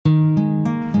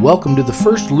Welcome to the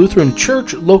First Lutheran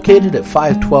Church located at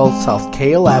 512 South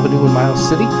Cale Avenue in Miles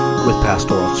City with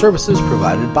pastoral services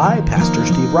provided by Pastor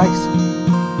Steve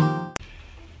Rice.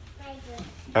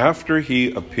 After he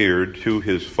appeared to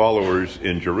his followers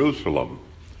in Jerusalem,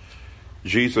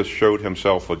 Jesus showed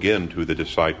himself again to the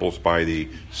disciples by the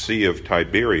Sea of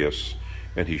Tiberias,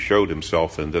 and he showed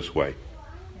himself in this way.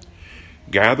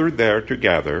 Gathered there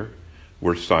together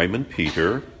were Simon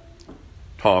Peter,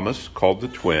 Thomas called the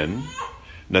twin,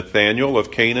 Nathanael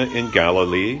of Cana in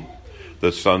Galilee,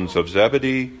 the sons of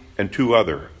Zebedee, and two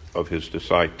other of his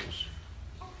disciples.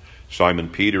 Simon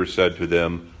Peter said to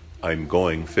them, "I'm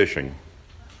going fishing."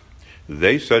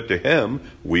 They said to him,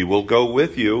 "We will go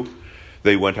with you."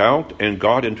 They went out and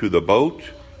got into the boat,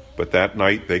 but that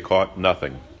night they caught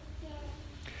nothing.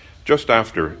 Just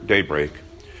after daybreak,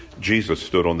 Jesus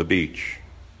stood on the beach,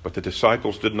 but the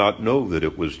disciples did not know that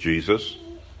it was Jesus.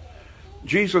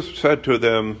 Jesus said to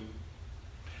them,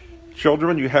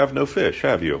 "Children, you have no fish,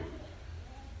 have you?"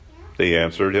 They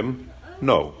answered him,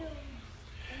 "No."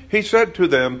 He said to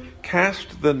them,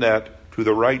 "Cast the net to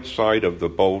the right side of the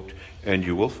boat, and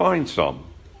you will find some."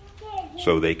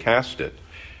 So they cast it,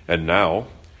 and now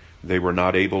they were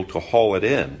not able to haul it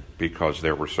in because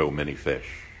there were so many fish.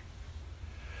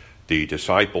 The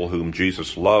disciple whom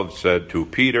Jesus loved said to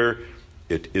Peter,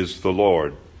 "It is the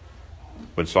Lord."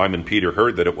 When Simon Peter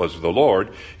heard that it was the Lord,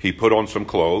 he put on some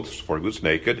clothes, for he was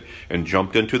naked, and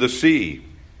jumped into the sea.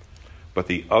 But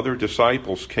the other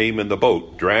disciples came in the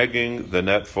boat, dragging the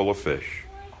net full of fish.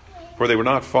 For they were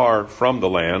not far from the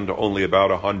land, only about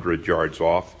 100 yards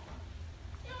off.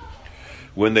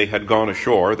 When they had gone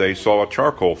ashore, they saw a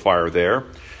charcoal fire there,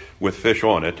 with fish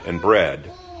on it and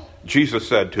bread. Jesus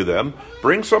said to them,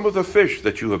 "Bring some of the fish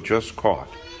that you have just caught."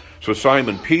 So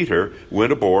Simon Peter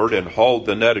went aboard and hauled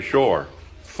the net ashore,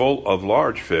 full of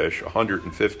large fish,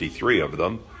 153 of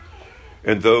them.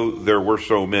 And though there were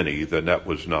so many, the net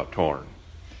was not torn.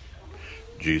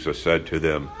 Jesus said to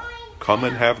them, "Come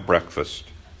and have breakfast."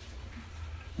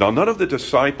 Now none of the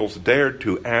disciples dared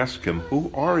to ask him,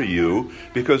 "Who are you?"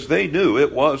 because they knew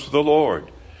it was the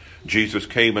Lord. Jesus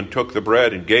came and took the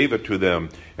bread and gave it to them,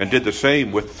 and did the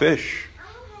same with fish.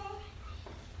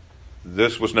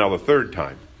 This was now the third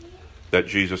time that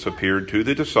Jesus appeared to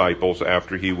the disciples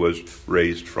after he was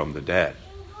raised from the dead.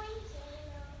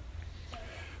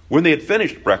 When they had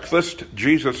finished breakfast,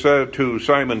 Jesus said to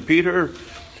Simon Peter,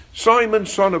 "Simon,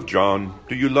 son of John,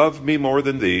 do you love me more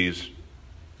than these?"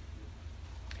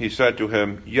 He said to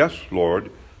him, "Yes,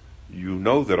 Lord, you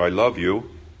know that I love you."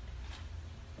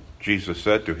 Jesus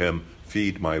said to him,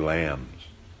 "Feed my lambs."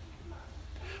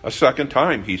 A second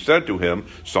time he said to him,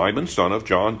 "Simon, son of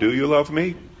John, do you love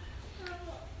me?"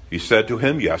 He said to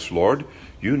him, "Yes, Lord,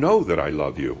 you know that I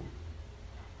love you."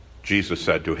 Jesus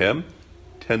said to him,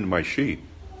 "Tend my sheep."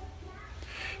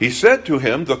 He said to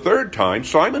him the third time,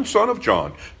 "Simon, son of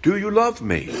John, do you love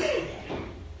me?"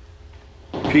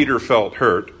 Peter felt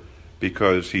hurt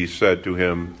because he said to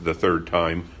him the third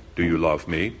time, "Do you love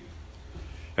me?"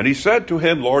 And he said to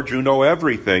him, "Lord, you know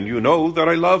everything. You know that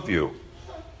I love you."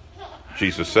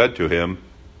 Jesus said to him,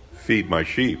 "Feed my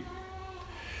sheep.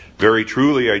 Very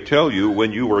truly I tell you,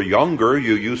 when you were younger,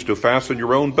 you used to fasten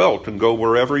your own belt and go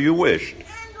wherever you wished.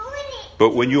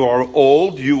 But when you are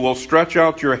old, you will stretch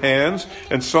out your hands,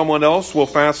 and someone else will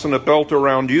fasten a belt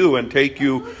around you and take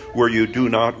you where you do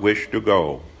not wish to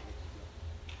go."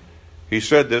 He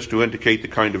said this to indicate the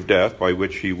kind of death by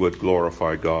which he would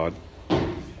glorify God.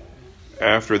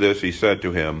 After this he said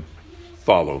to him,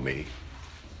 "Follow me."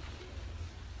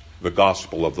 The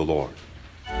Gospel of the Lord.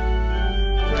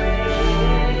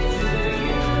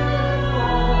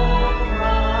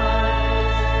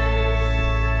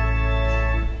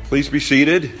 Please be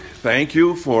seated. Thank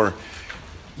you for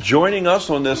joining us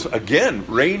on this, again,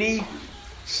 rainy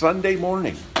Sunday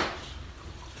morning.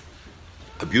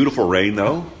 A beautiful rain,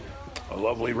 though. A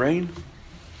lovely rain.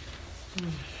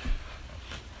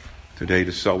 Today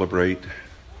to celebrate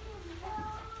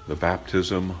the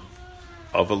baptism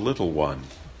of a little one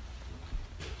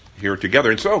here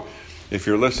together. And so, if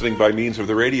you're listening by means of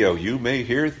the radio, you may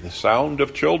hear the sound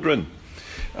of children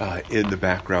in the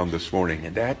background this morning,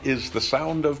 and that is the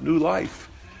sound of new life.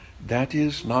 That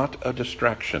is not a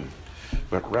distraction,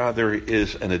 but rather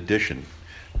is an addition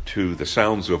to the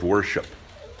sounds of worship.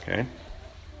 Okay?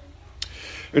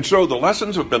 And so the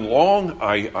lessons have been long.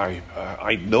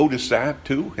 I noticed that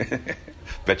too.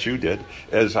 Bet you did,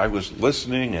 as I was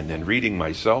listening and then reading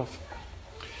myself.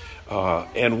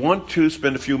 And want to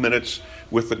spend a few minutes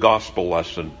with the gospel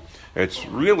lesson. It's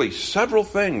really several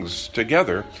things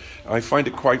together I find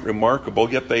it quite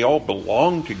remarkable, yet they all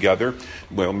belong together.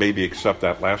 Well, maybe except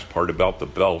that last part about the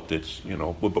belt. It's,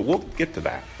 but we'll get to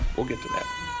that.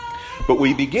 But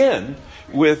we begin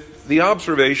with the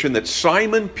observation that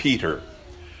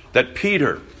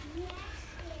Peter,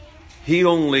 he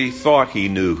only thought he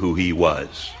knew who he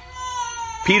was.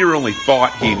 Peter only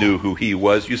thought he knew who he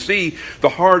was. You see, the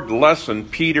hard lesson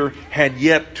Peter had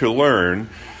yet to learn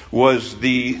was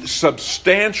the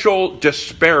substantial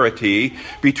disparity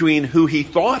between who he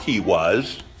thought he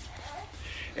was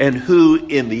and who,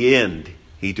 in the end,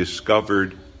 he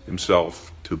discovered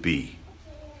himself to be.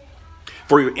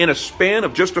 For in a span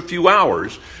of just a few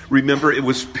hours, remember, it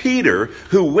was Peter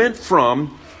who went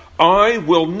from, "I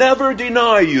will never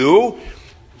deny you,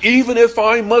 even if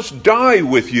I must die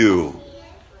with you,"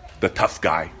 the tough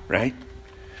guy, right?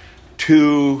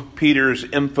 To Peter's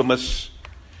infamous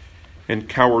and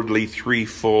cowardly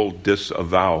threefold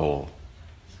disavowal,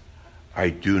 "I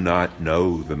do not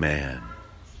know the man."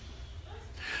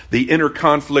 The inner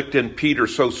conflict in Peter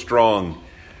so strong,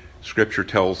 Scripture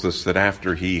tells us that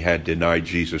after he had denied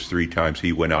Jesus 3 times,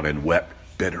 he went out and wept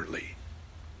bitterly.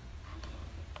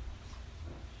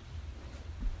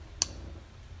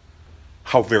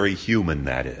 How very human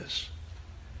that is.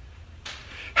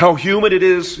 How human it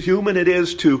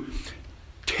is to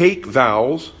take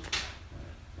vows,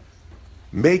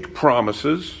 make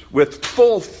promises with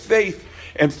full faith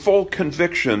and full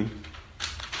conviction,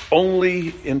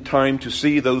 only in time to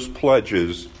see those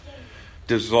pledges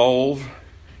dissolve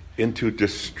into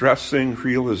distressing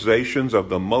realizations of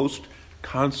the most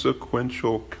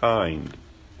consequential kind.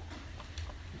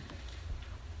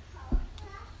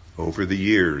 Over the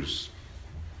years,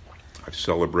 I've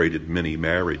celebrated many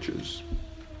marriages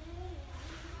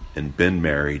and been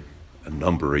married a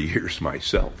number of years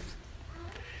myself.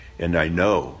 And I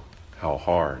know how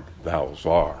hard vows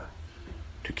are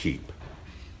to keep.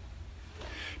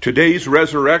 Today's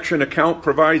resurrection account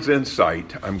provides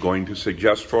insight, I'm going to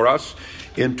suggest for us,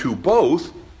 into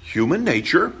both human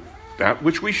nature, that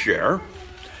which we share,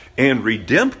 and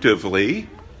redemptively,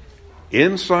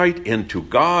 insight into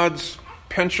God's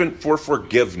penchant for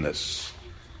forgiveness.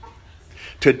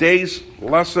 Today's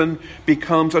lesson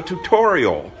becomes a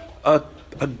tutorial, a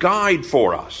guide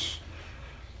for us,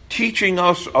 teaching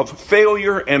us of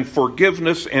failure and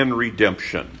forgiveness and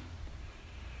redemption.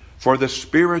 For the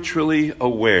spiritually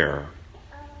aware,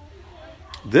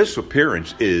 this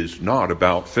appearance is not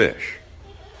about fish.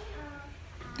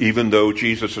 Even though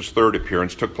Jesus' third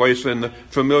appearance took place in the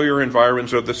familiar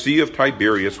environs of the Sea of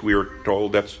Tiberias, we are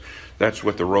told that's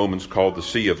what the Romans called the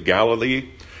Sea of Galilee,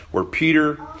 where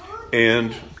Peter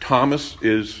and Thomas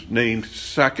is named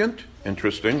second,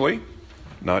 interestingly.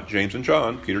 Not James and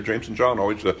John. Peter, James, and John,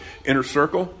 always the inner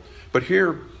circle. But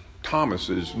here, Thomas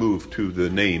is moved to the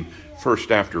name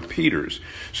first after Peter's.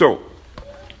 So,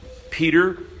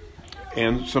 Peter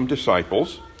and some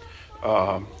disciples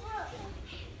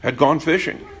had gone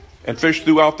fishing and fished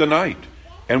throughout the night.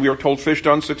 And we are told fished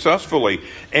unsuccessfully.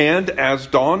 And as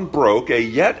dawn broke, a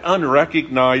yet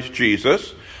unrecognized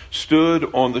Jesus stood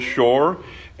on the shore,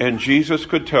 and Jesus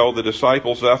could tell the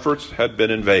disciples' efforts had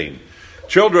been in vain.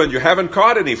 "Children, you haven't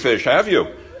caught any fish, have you?"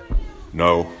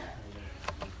 "No."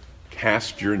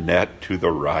 "Cast your net to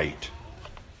the right."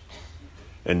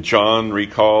 And John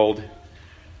recalled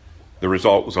the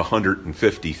result was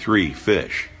 153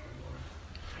 fish.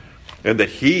 And that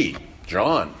he,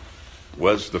 John,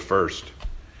 was the first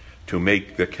to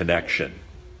make the connection.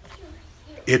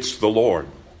 It's the Lord.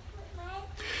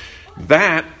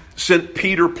 That sent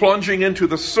Peter plunging into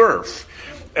the surf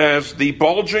as the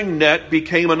bulging net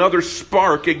became another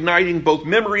spark, igniting both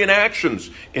memory and actions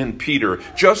in Peter,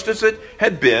 just as it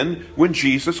had been when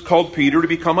Jesus called Peter to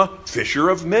become a fisher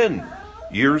of men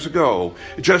years ago,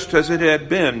 just as it had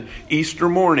been Easter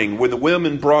morning when the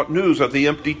women brought news of the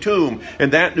empty tomb,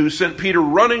 and that news sent Peter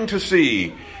running to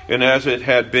see, and as it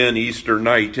had been Easter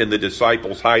night in the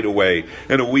disciples' hideaway,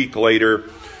 and a week later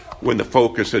when the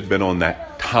focus had been on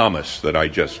that Thomas that I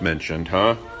just mentioned,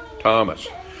 Thomas.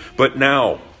 But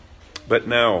now,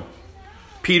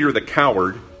 Peter the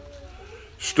coward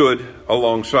stood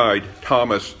alongside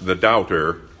Thomas the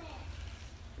doubter,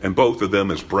 and both of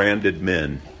them as branded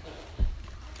men.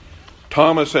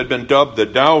 Thomas had been dubbed the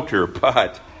doubter,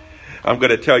 but I'm going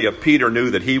to tell you, Peter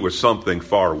knew that he was something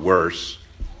far worse.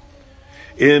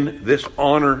 In this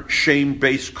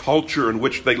honor-shame-based culture in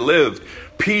which they lived,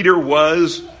 Peter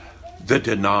was the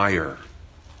denier.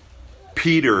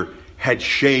 Peter had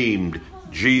shamed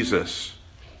Jesus.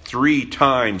 3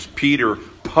 times Peter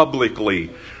publicly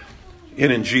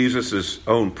and in Jesus'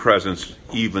 own presence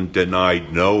even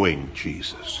denied knowing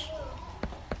Jesus.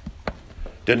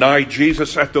 denied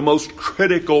Jesus at the most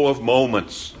critical of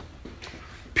moments.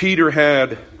 Peter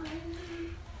had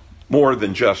more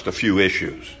than just a few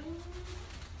issues.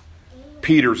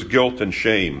 Peter's guilt and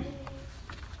shame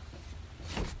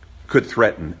could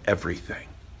threaten everything.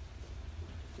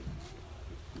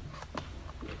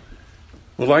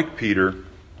 Well, like Peter,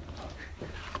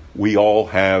 we all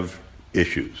have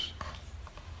issues.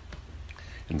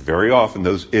 And very often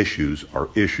those issues are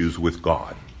issues with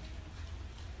God.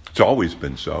 It's always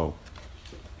been so.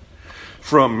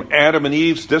 From Adam and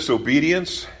Eve's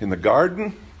disobedience in the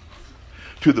garden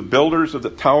to the builders of the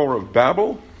Tower of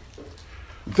Babel,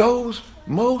 those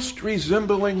most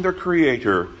resembling their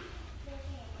Creator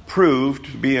proved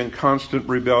to be in constant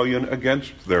rebellion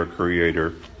against their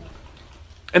Creator.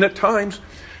 And at times,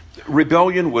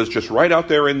 rebellion was just right out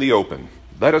there in the open.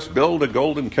 Let us build a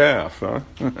golden calf, huh?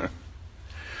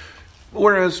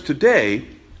 Whereas today,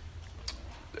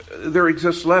 there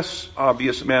exists less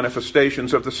obvious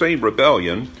manifestations of the same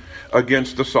rebellion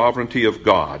against the sovereignty of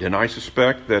God. And I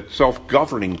suspect that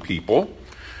self-governing people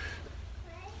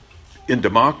in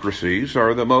democracies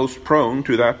are the most prone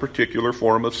to that particular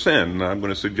form of sin. I'm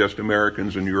going to suggest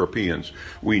Americans and Europeans.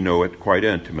 We know it quite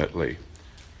intimately.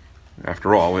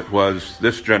 After all, it was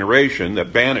this generation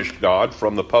that banished God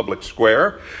from the public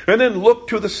square and then looked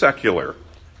to the secular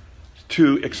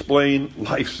to explain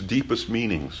life's deepest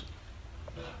meanings.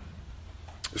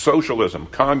 Socialism,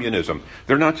 communism,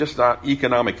 they're not just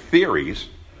economic theories.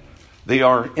 They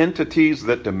are entities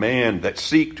that demand, that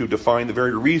seek to define the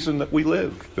very reason that we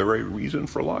live, the very reason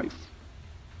for life.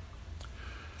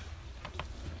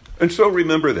 And so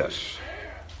remember this.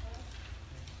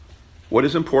 What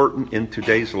is important in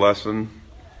today's lesson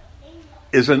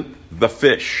isn't the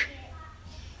fish,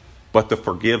 but the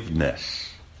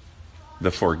forgiveness.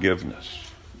 The forgiveness.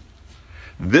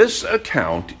 This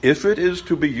account, if it is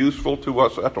to be useful to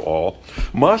us at all,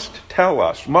 must tell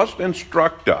us, must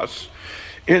instruct us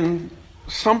in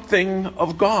something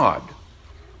of God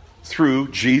through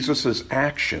Jesus'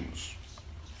 actions.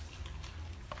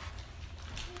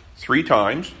 3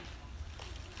 times,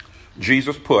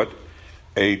 Jesus put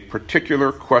a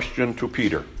particular question to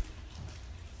Peter.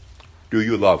 Do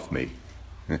you love me?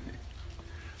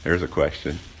 There's a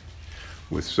question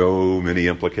with so many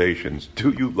implications. Do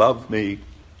you love me?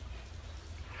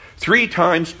 3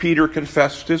 times Peter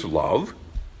confessed his love.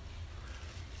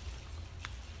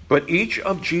 But each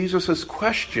of Jesus'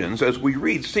 questions, as we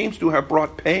read, seems to have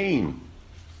brought pain.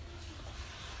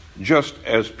 Just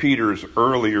as Peter's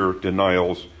earlier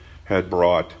denials had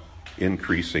brought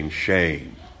increasing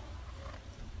shame.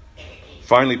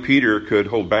 Finally, Peter could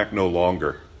hold back no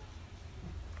longer.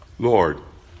 Lord,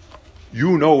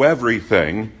 you know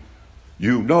everything.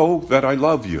 You know that I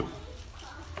love you.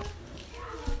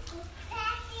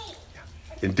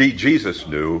 Indeed, Jesus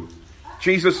knew.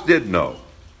 Jesus did know.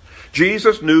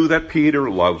 Jesus knew that Peter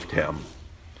loved him.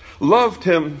 Loved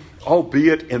him,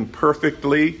 albeit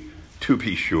imperfectly, to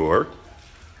be sure,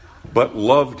 but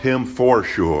loved him for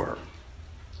sure.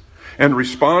 And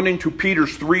responding to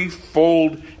Peter's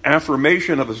threefold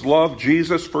affirmation of his love,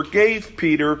 Jesus forgave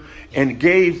Peter and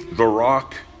gave the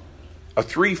rock a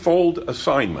threefold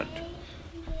assignment.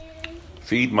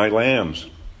 Feed my lambs.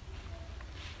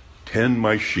 Tend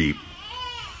my sheep.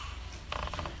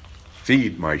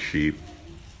 Feed my sheep.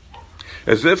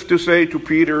 As if to say to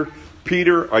Peter,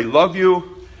 Peter, I love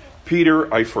you.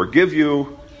 Peter, I forgive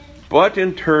you. But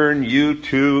in turn, you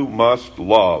too must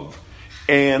love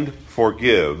and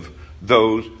forgive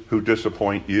those who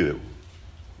disappoint you.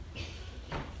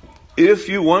 If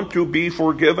you want to be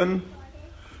forgiven,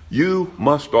 you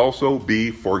must also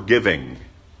be forgiving.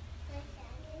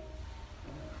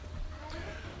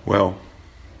 Well,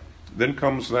 then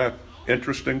comes that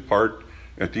interesting part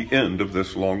at the end of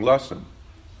this long lesson.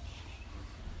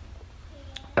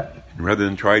 And rather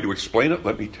than try to explain it,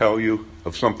 let me tell you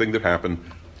of something that happened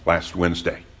last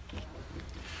Wednesday.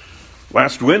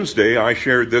 Last Wednesday, I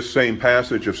shared this same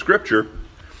passage of Scripture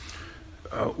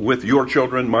with your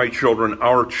children, my children,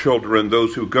 our children,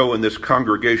 those who go in this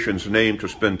congregation's name to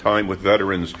spend time with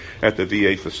veterans at the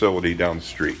VA facility down the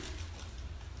street.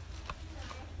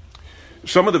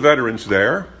 Some of the veterans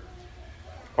there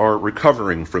are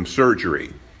recovering from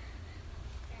surgery.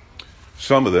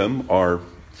 Some of them are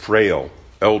frail,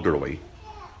 elderly.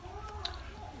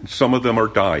 Some of them are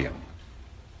dying.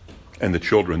 And the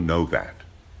children know that.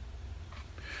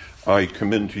 I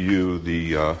commend to you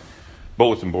the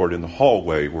bulletin board in the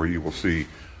hallway where you will see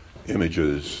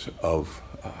images of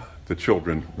the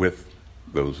children with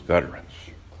those veterans.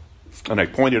 And I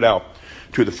pointed out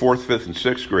to the 4th, 5th, and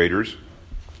 6th graders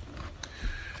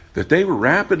that they were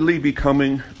rapidly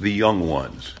becoming the young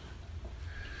ones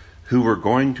who were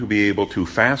going to be able to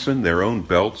fasten their own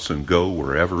belts and go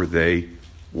wherever they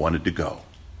wanted to go.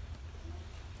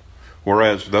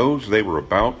 Whereas those they were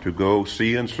about to go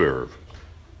see and serve,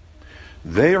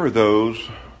 they are those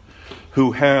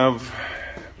who have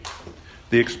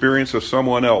the experience of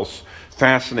someone else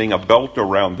fastening a belt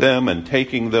around them and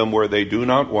taking them where they do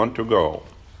not want to go.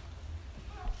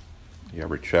 You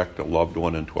ever checked a loved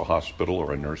one into a hospital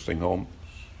or a nursing home?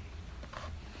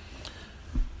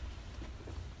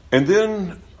 And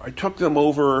then I took them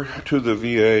over to the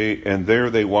VA, and there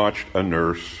they watched a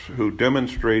nurse who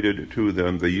demonstrated to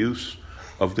them the use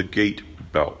of the gait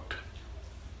belt.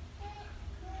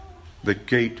 The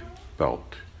gait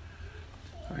belt.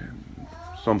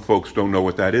 Some folks don't know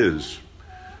what that is.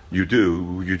 You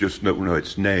do. You just don't know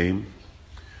its name.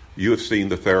 You have seen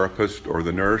the therapist or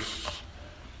the nurse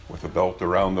with a belt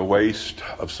around the waist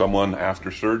of someone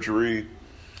after surgery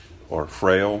or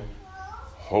frail,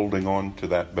 holding on to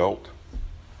that belt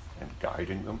and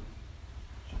guiding them.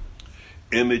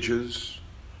 Images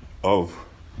of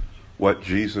what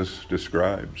Jesus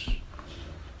describes.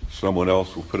 Someone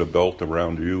else will put a belt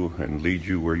around you and lead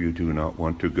you where you do not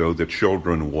want to go. The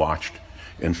children watched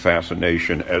in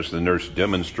fascination as the nurse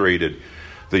demonstrated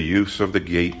the use of the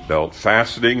gait belt,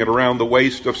 fastening it around the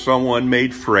waist of someone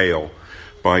made frail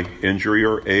by injury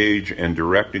or age and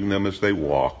directing them as they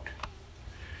walked.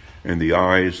 And the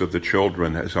eyes of the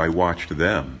children, as I watched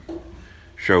them,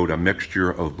 showed a mixture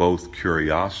of both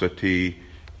curiosity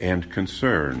and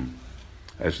concern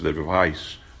as the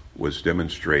device was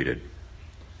demonstrated.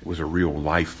 It was a real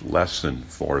life lesson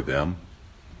for them.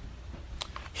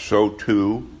 So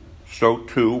too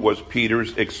was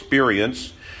Peter's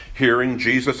experience hearing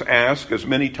Jesus ask as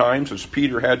many times as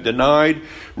Peter had denied.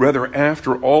 Rather,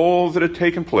 after all that had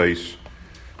taken place,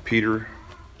 Peter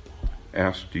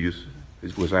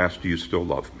was asked, "Do you still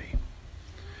love me?"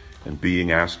 And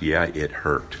being asked, yeah, it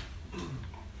hurt.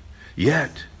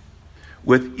 Yet,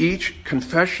 with each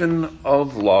confession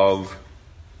of love,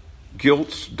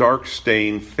 guilt's dark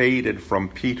stain faded from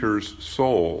Peter's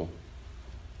soul.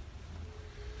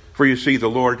 For you see, the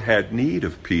Lord had need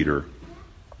of Peter.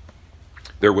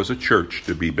 There was a church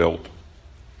to be built,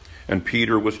 and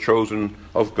Peter was chosen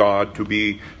of God to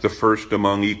be the first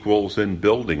among equals in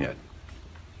building it.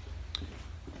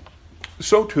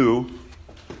 So too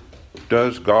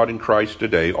does God in Christ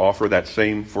today offer that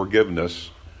same forgiveness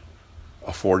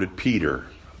afforded Peter,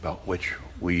 about which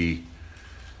we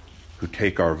who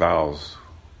take our vows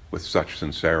with such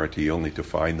sincerity only to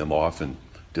find them often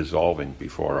dissolving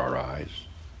before our eyes.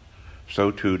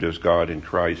 So too does God in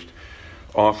Christ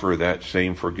offer that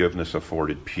same forgiveness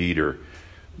afforded Peter.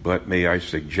 But may I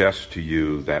suggest to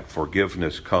you that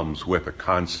forgiveness comes with a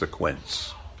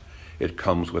consequence. It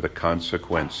comes with a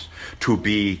consequence. To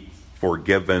be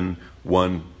forgiven,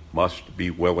 one must be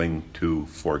willing to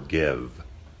forgive.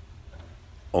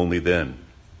 Only then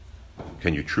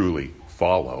can you truly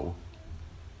follow.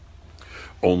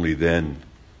 Only then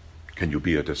can you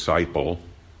be a disciple.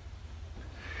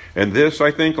 And this,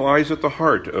 I think, lies at the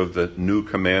heart of the new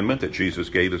commandment that Jesus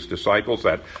gave his disciples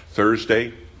that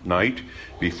Thursday night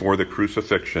before the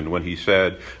crucifixion, when he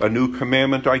said, "A new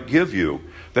commandment I give you,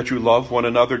 that you love one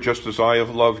another just as I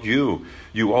have loved you.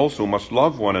 You also must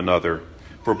love one another.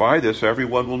 For by this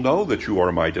everyone will know that you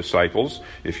are my disciples,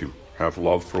 if you have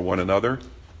love for one another."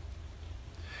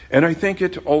 And I think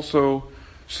it also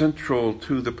central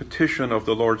to the petition of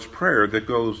the Lord's Prayer that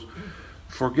goes,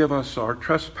 "Forgive us our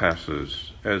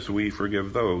trespasses as we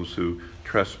forgive those who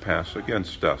trespass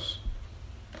against us."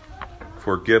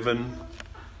 Forgiven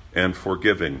and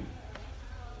forgiving,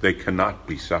 they cannot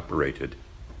be separated.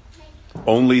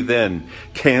 Only then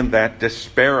can that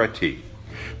disparity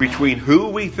between who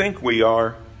we think we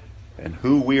are and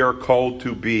who we are called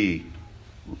to be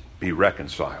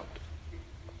reconciled.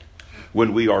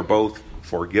 When we are both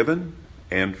forgiven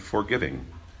and forgiving,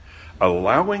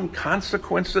 allowing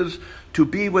consequences to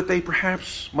be what they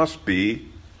perhaps must be,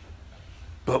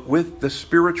 but with the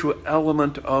spiritual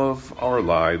element of our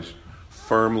lives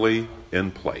firmly in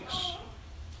place.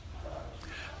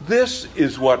 This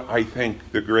is what I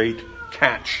think the great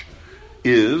catch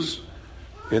is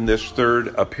in this third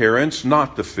appearance,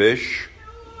 not the fish,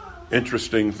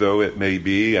 interesting though it may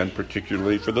be, and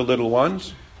particularly for the little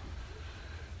ones,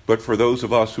 but for those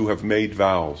of us who have made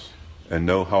vows and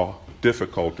know how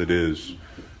difficult it is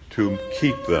to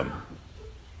keep them.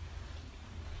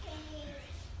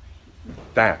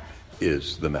 That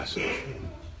is the message.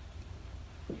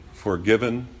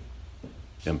 Forgiven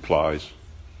implies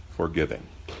forgiving.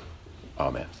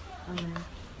 Amen. Amen.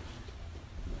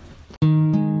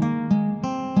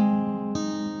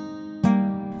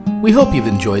 We hope you've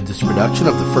enjoyed this production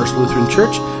of the First Lutheran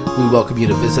Church. We welcome you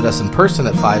to visit us in person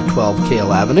at 512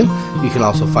 Kale Avenue. You can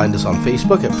also find us on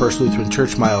Facebook at First Lutheran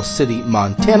Church, Miles City,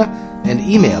 Montana, and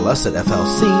email us at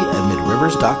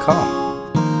flc@midrivers.com.